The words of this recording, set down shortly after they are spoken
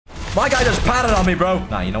My guy just patted on me, bro.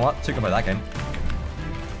 Nah, you know what? Took him by that game.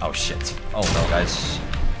 Oh, shit. Oh, no, guys.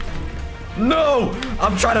 No!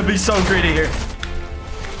 I'm trying to be so greedy here.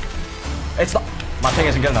 It's not... My ping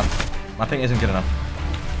isn't good enough. My ping isn't good enough.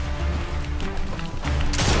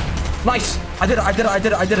 Nice! I did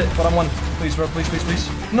it. But I'm one. Please, bro. Please.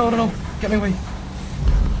 No. Get me away.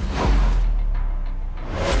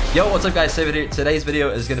 Yo, what's up guys, saevid here. Today's video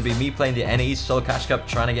is going to be me playing the NE solo cash cup,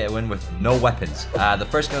 trying to get a win with no weapons. The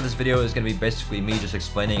first game of this video is going to be basically me just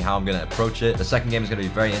explaining how I'm going to approach it. The second game is going to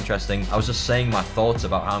be very interesting. I was just saying my thoughts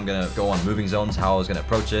about how I'm going to go on moving zones, how I was going to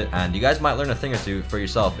approach it, and you guys might learn a thing or two for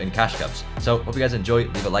yourself in cash cups. So hope you guys enjoy.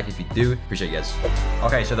 Leave a like if you do. Appreciate you guys.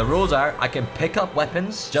 Okay, so the rules are I can pick up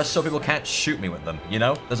weapons just so people can't shoot me with them, you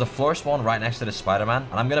know? There's a floor spawn right next to the Spider-Man,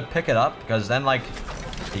 and I'm going to pick it up because then, like,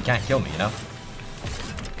 he can't kill me, you know?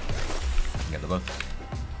 Get the both.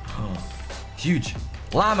 Oh, huge.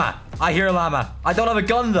 Llama. I hear a llama. I don't have a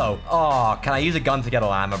gun, though. Oh, can I use a gun to get a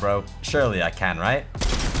llama, bro? Surely I can, right?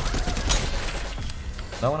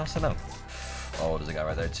 No one has to know. Oh, there's a guy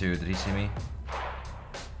right there, too. Did he see me?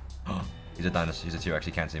 Oh, he's a dinosaur. He's a T-Rex.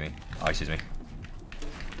 He can't see me. Oh, he sees me.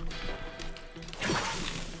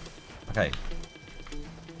 Okay.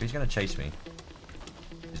 He's going to chase me.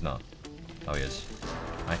 He's not. Oh, he is.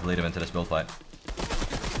 I have to lead him into this build fight.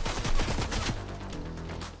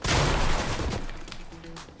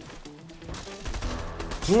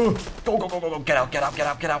 Ooh. Go. Get out.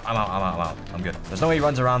 I'm out. I'm good. There's no way he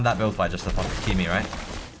runs around that build fight just to fucking key me, right?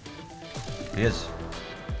 He is.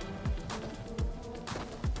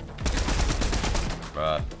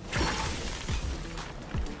 Bruh.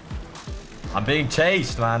 I'm being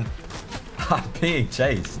chased, man. I'm being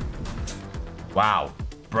chased. Wow.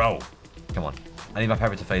 Bro. Come on. I need my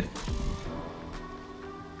parry to fade.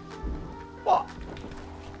 What?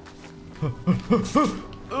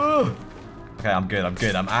 Okay, I'm good.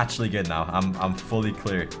 I'm actually good now. I'm fully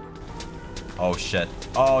clear. Oh shit.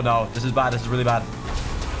 Oh no, this is bad. This is really bad.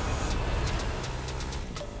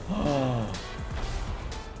 Oh.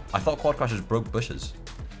 I thought quad crashers broke bushes.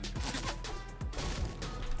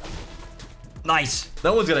 Nice.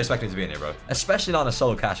 No one's gonna expect me to be in here, bro. Especially not in a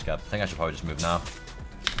solo cash cup. I think I should probably just move now.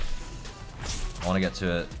 I want to get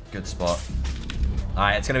to a good spot. All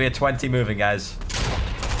right, it's gonna be a 20 moving, guys.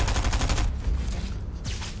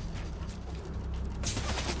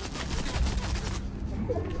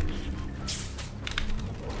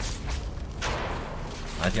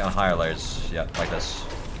 I need to get on higher layers. Yeah, like this.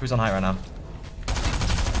 Who's on high right now?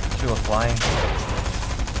 People flying.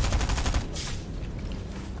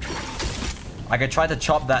 I could try to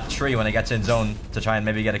chop that tree when it gets in zone to try and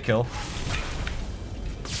maybe get a kill.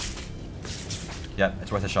 Yeah,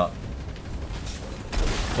 it's worth a shot.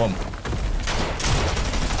 Boom.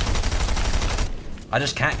 I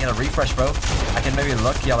just can't get a refresh, bro. I can maybe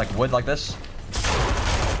look, yeah, like wood like this.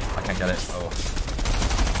 I can't get it. Oh.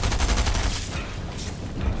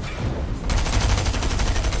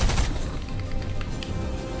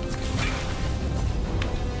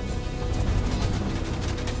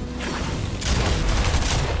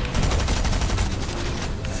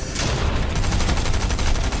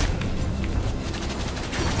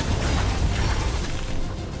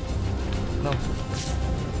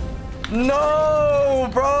 No,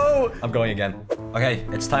 bro! I'm going again. Okay,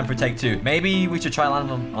 it's time for take two. Maybe we should try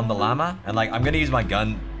land on the llama. And like, I'm gonna use my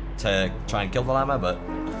gun to try and kill the llama, but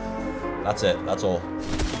that's it. That's all.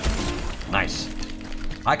 Nice.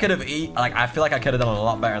 I could have I feel like I could have done a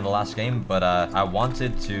lot better in the last game, but I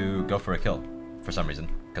wanted to go for a kill for some reason,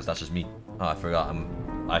 because that's just me. Oh, I forgot.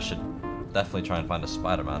 I should definitely try and find a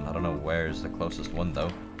Spider-Man. I don't know where's the closest one though.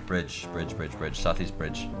 Bridge. Southeast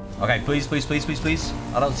bridge. Okay, please.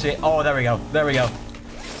 I don't see it. Oh, there we go.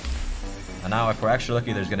 And now if we're extra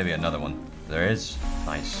lucky, there's going to be another one. There is.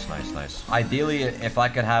 Nice. Ideally, if I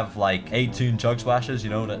could have like 18 chug splashes, you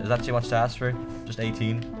know, is that too much to ask for? Just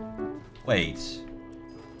 18? Wait.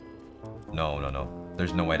 No.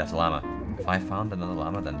 There's no way that's a llama. If I found another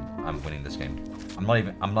llama, then I'm winning this game. I'm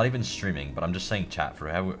not even streaming, but I'm just saying, chat, for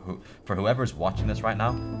whoever's watching this right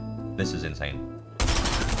now, this is insane.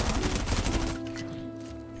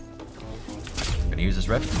 Gonna use this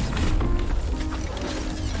rift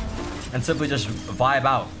and simply just vibe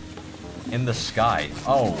out in the sky.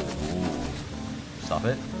 Oh, stop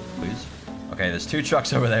it, please. Okay, there's 2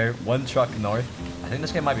 trucks over there, 1 truck north. I think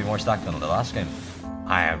this game might be more stacked than the last game.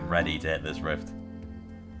 I am ready to hit this rift.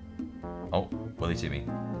 Oh, will he see me?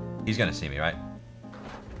 He's gonna see me, right?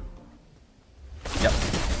 Yep.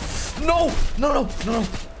 No.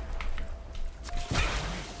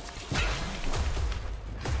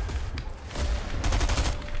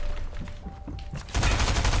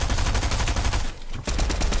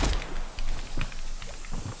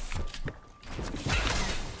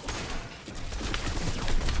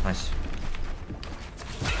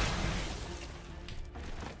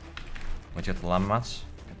 Let's get the llama mats.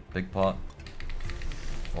 Big pot.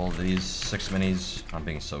 All these 6 minis. I'm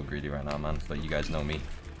being so greedy right now, man. But you guys know me.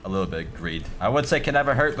 A little bit of greed. I would say can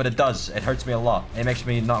never hurt, but it does. It hurts me a lot. It makes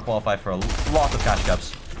me not qualify for a lot of cash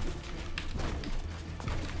cups.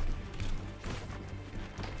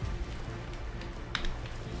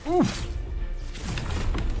 Oof.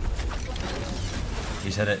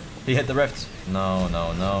 He's hit it. He hit the rift. No,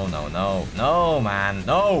 no, no, no, no. No, man.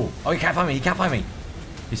 No. Oh, he can't find me. He can't find me.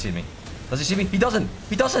 He's seen me. Does he see me? He doesn't.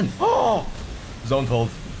 He doesn't. Oh. Zone pulled.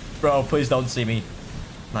 Bro, please don't see me.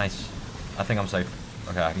 Nice. I think I'm safe.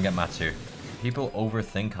 Okay, I can get mats here. People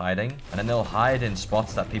overthink hiding, and then they'll hide in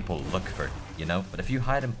spots that people look for, you know? But if you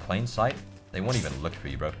hide in plain sight, they won't even look for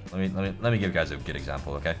you, bro. Let me give you guys a good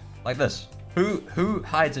example, okay? Like this. Who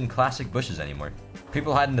hides in classic bushes anymore?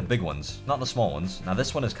 People hide in the big ones, not the small ones. Now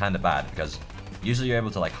this one is kind of bad because usually you're able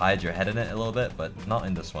to like hide your head in it a little bit, but not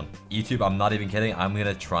in this one. YouTube, I'm not even kidding. I'm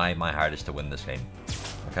gonna try my hardest to win this game.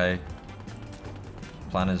 Okay.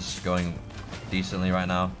 Plan is going decently right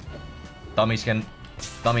now. Dummy skin.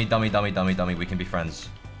 Dummy, dummy, dummy, dummy, dummy. We can be friends.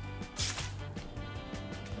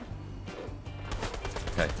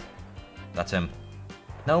 Okay. That's him.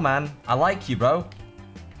 No, man. I like you, bro.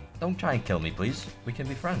 Don't try and kill me, please. We can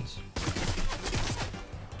be friends.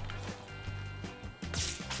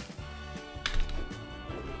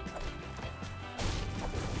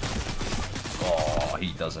 Oh,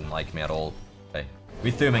 he doesn't like me at all. Okay.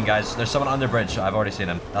 We threw him in, guys. There's someone under bridge. I've already seen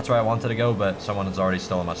him. That's where I wanted to go, but someone has already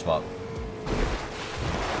stolen my spot.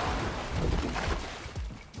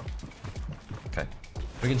 Okay.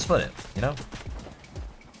 We can split it, you know?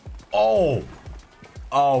 Oh!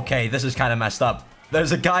 Okay, this is kind of messed up.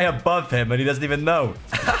 There's a guy above him, and he doesn't even know.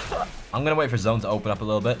 I'm going to wait for zone to open up a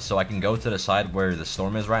little bit so I can go to the side where the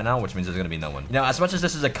storm is right now, which means there's going to be no one. Now, as much as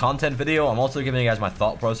this is a content video, I'm also giving you guys my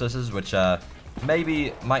thought processes, which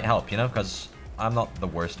maybe might help, you know, because I'm not the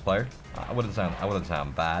worst player. I wouldn't say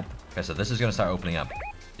I'm bad. Okay, so this is going to start opening up.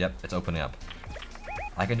 Yep, it's opening up.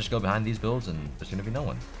 I can just go behind these builds and there's going to be no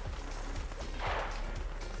one.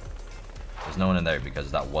 There's no one in there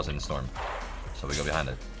because that wasn't storm. So we go behind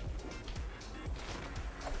it.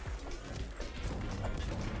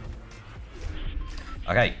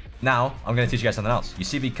 Okay, now I'm going to teach you guys something else. You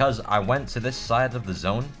see, because I went to this side of the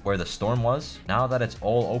zone where the storm was, now that it's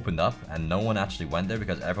all opened up and no one actually went there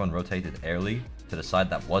because everyone rotated early to the side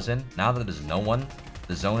that was in, now that there's no one,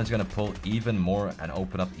 the zone is going to pull even more and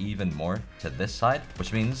open up even more to this side,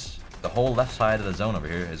 which means the whole left side of the zone over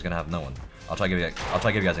here is going to have no one. I'll try to give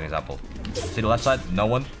you guys an example. See the left side? No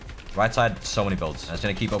one. Right side, so many builds. And it's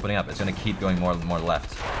going to keep opening up. It's going to keep going more and more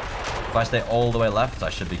left. If I stay all the way left, I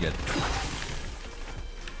should be good.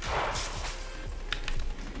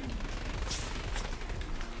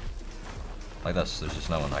 Like this, there's just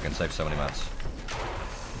no one. I can save so many mats.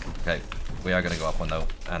 Okay, we are going to go up one though,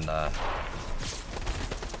 and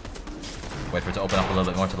wait for it to open up a little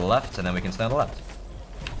bit more to the left, and then we can stay on the left.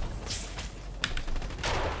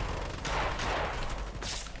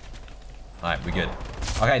 Alright, we good.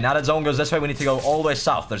 Okay, now that zone goes this way, we need to go all the way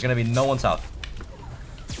south. There's going to be no one south.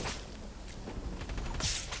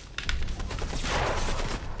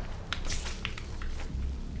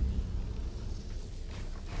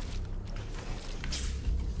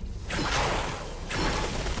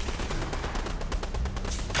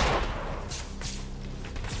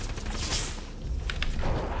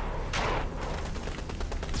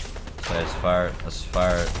 Stay as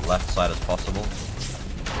far left side as possible.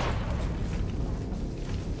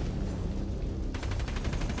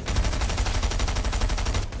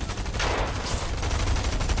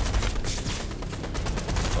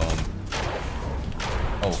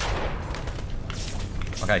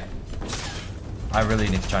 Okay. I really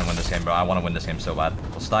need to try and win this game, bro. I want to win this game so bad.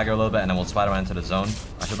 We'll stagger a little bit and then we'll spider into the zone.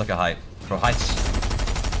 I should look at height. Bro, heights.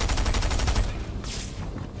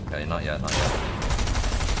 Okay, not yet, not yet.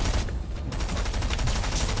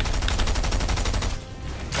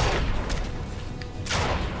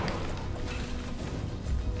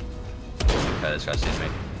 Okay, this guy sees me.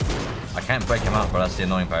 I can't break him out, bro. That's the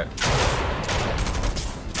annoying part.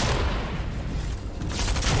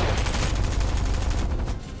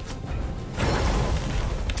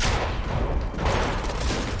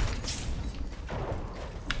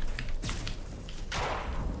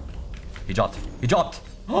 He dropped. He dropped.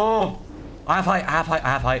 Oh! I have height. I have height. I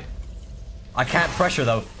have height. I can't pressure,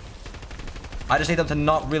 though. I just need them to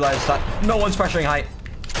not realize that no one's pressuring height.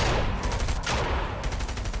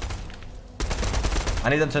 I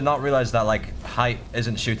need them to not realize that, like, height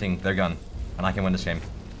isn't shooting their gun. And I can win this game.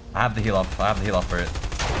 I have the heal off. I have the heal off for it.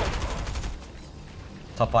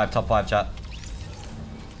 Top 5, chat.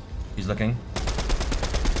 He's looking.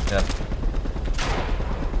 Yeah.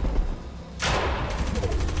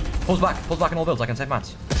 Pulls back in all builds. I can save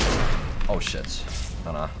mats. Oh shit.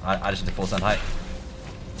 No. I just need to full send height.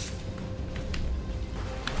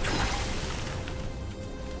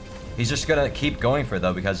 He's just gonna keep going for it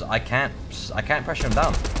though because I can't pressure him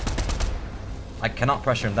down. I cannot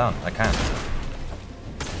pressure him down. I can't.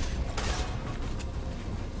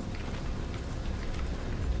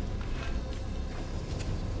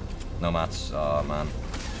 No mats. Oh man.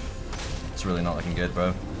 It's really not looking good,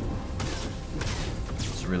 bro.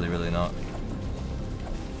 It's really, really not.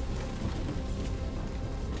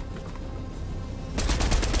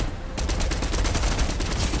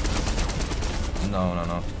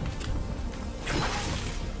 No.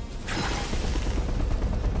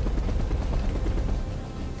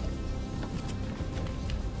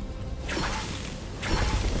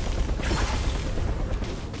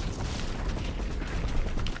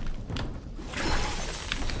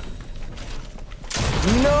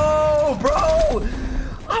 No, bro!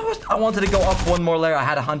 I wanted to go up one more layer. I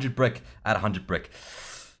had 100 brick.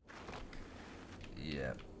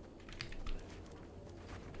 Yeah.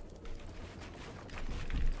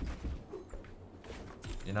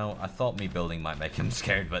 You know, I thought me building might make him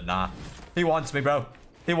scared, but nah. He wants me, bro.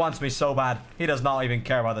 He wants me so bad. He does not even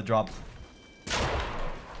care about the drop.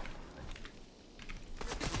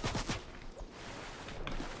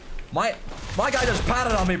 My guy just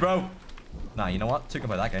patted on me, bro. Nah, you know what? Took him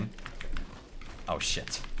by that game. Oh,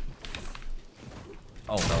 shit.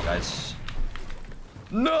 Oh, no, guys.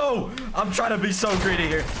 No! I'm trying to be so greedy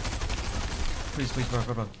here. Please,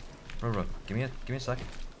 bro. Give me a second.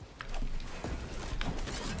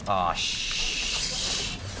 Ah,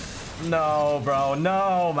 no, bro.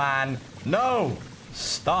 No, man. No!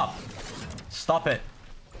 Stop. Stop it.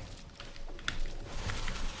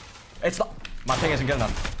 It's not... My ping isn't good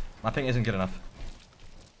enough.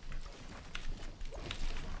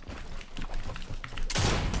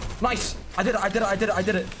 Nice! I did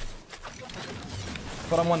it.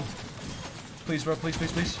 But I'm one. Please, bro.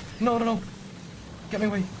 Please. No. Get me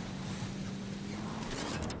away.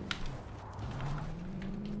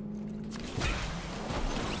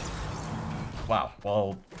 Wow.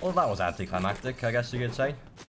 Well, that was anticlimactic, I guess you could say.